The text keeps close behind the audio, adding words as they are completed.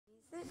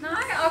No,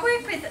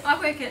 I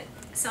work at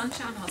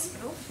Sunshine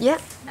Hospital. Yeah.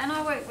 And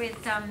I work with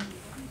 5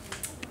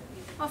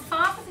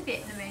 of the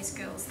Vietnamese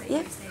girls that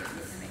use their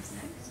Vietnamese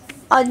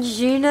names.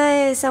 Do you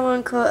know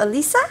someone called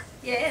Elisa?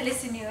 Yeah,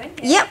 Alyssa Nguyen.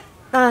 Yeah.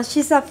 Yep.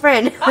 She's our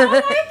friend. Oh,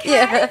 okay.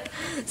 Yeah.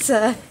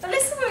 So.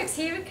 Alyssa works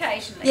here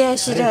occasionally. Yeah,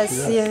 she does. She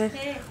does.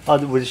 Yeah. Oh,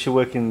 does she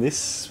work in this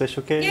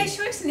special care? Yeah,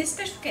 she works in this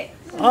special care.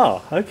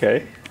 Oh,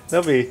 okay.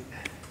 That'll be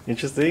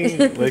interesting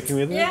working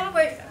with her. Yeah, I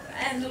work,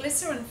 and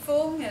Alyssa and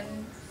Fung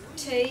and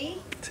T.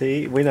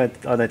 T. I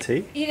know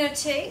T. You know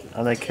T?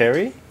 I know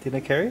Kerry. Do you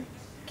know Kerry?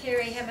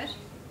 Kerry Hammett.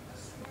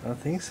 I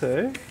think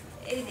so.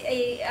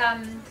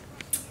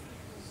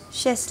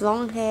 She has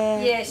long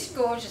hair. Yeah, she's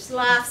gorgeous.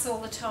 Laughs all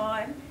the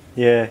time.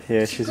 Yeah,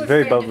 she's a good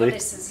very friend of bubbly.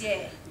 Alyssa's,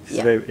 yeah. She's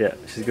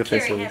she's a good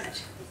face. Kerry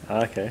Hammett.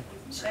 Okay.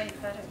 Show you a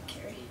photo of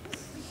Kerry.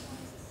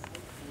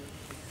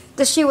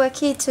 Does she work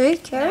here too,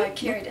 Kerry? No,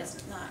 Kerry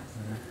doesn't, no.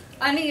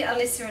 Only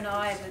Alyssa and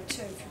I are the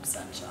two from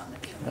Sunshine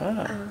that come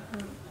in.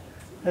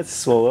 That's a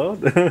small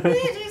world. Yeah, it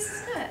is,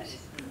 isn't it?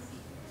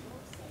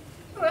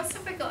 Who else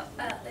have we got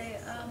out there?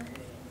 I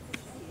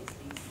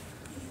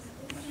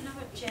don't know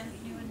what Janet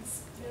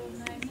Nguyen's real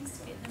name is,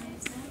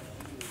 Vietnamese name.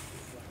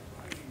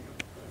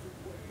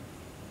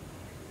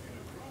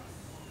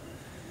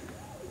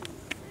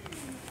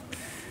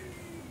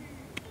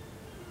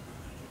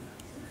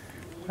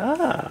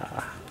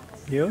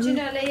 You? Do you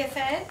know Leah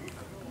Fad?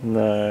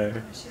 No.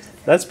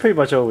 That's pretty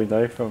much all we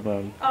know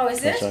from Oh,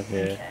 is it? Sunshine,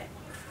 yeah. Okay.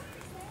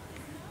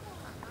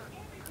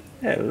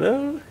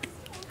 Hello.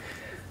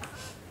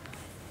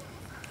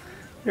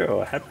 You're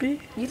all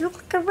happy? You look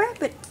like a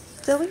rabbit,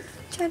 Zoe.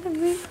 Trying to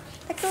move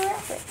like a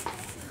rabbit.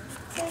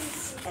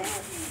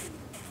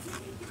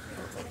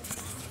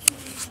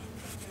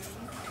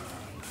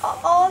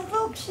 Oh,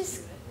 look,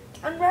 she's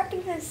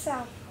unwrapping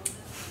herself.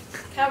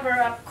 Cover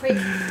her up quick.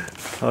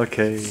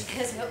 Okay. She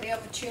hasn't got the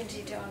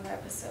opportunity to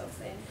unwrap herself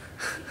then.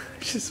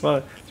 She's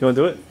smart. Do you want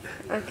to do it?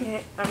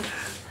 Okay,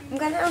 I'm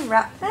gonna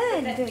unwrap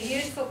her. That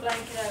beautiful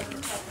blanket over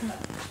the top of her.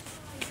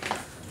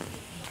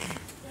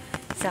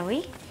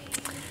 Zoe,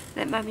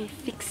 let Mummy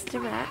fix the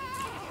wrap.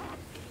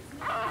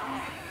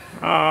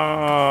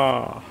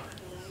 Ah.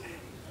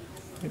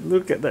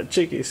 Look at that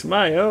cheeky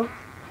smile.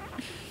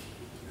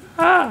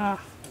 Ah.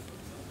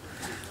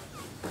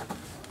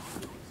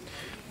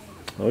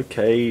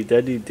 Okay,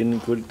 Daddy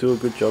didn't do a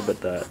good job at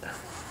that.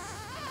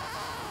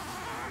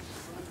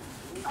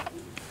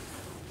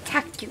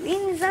 Tuck you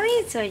in,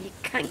 Zoe, so you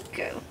can't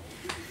go.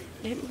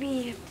 Let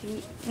me have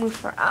to move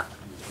her up.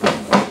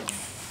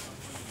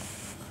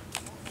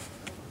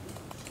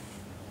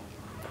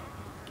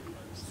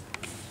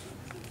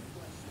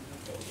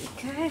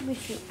 Okay,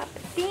 move you up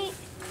a bit.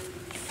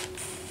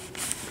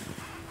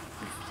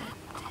 Move that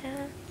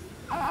down,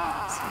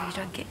 so you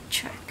don't get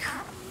choked.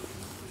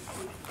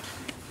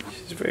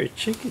 She's very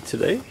cheeky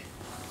today.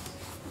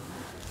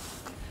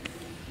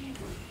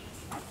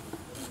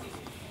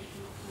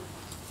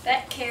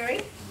 That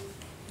Kerry.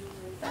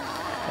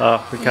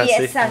 Oh, we can't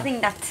see. Yes, I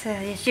think that's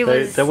her. She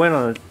was. They went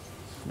on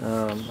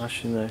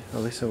actually no,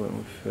 Alyssa went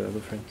with her other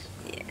friends.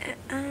 Yeah,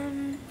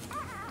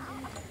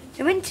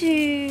 they went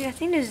to, I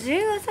think, the zoo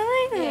or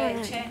something? Yeah, or-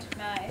 Enchanted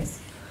Maze.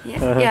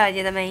 Yeah,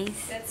 the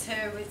maze. That's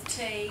her with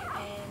T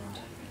and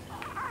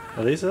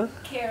Alyssa?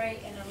 Kerry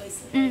and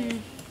Alyssa. Mm.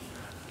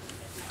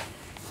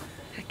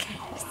 Okay,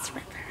 let's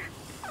wrap her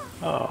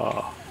up.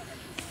 Oh.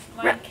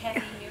 One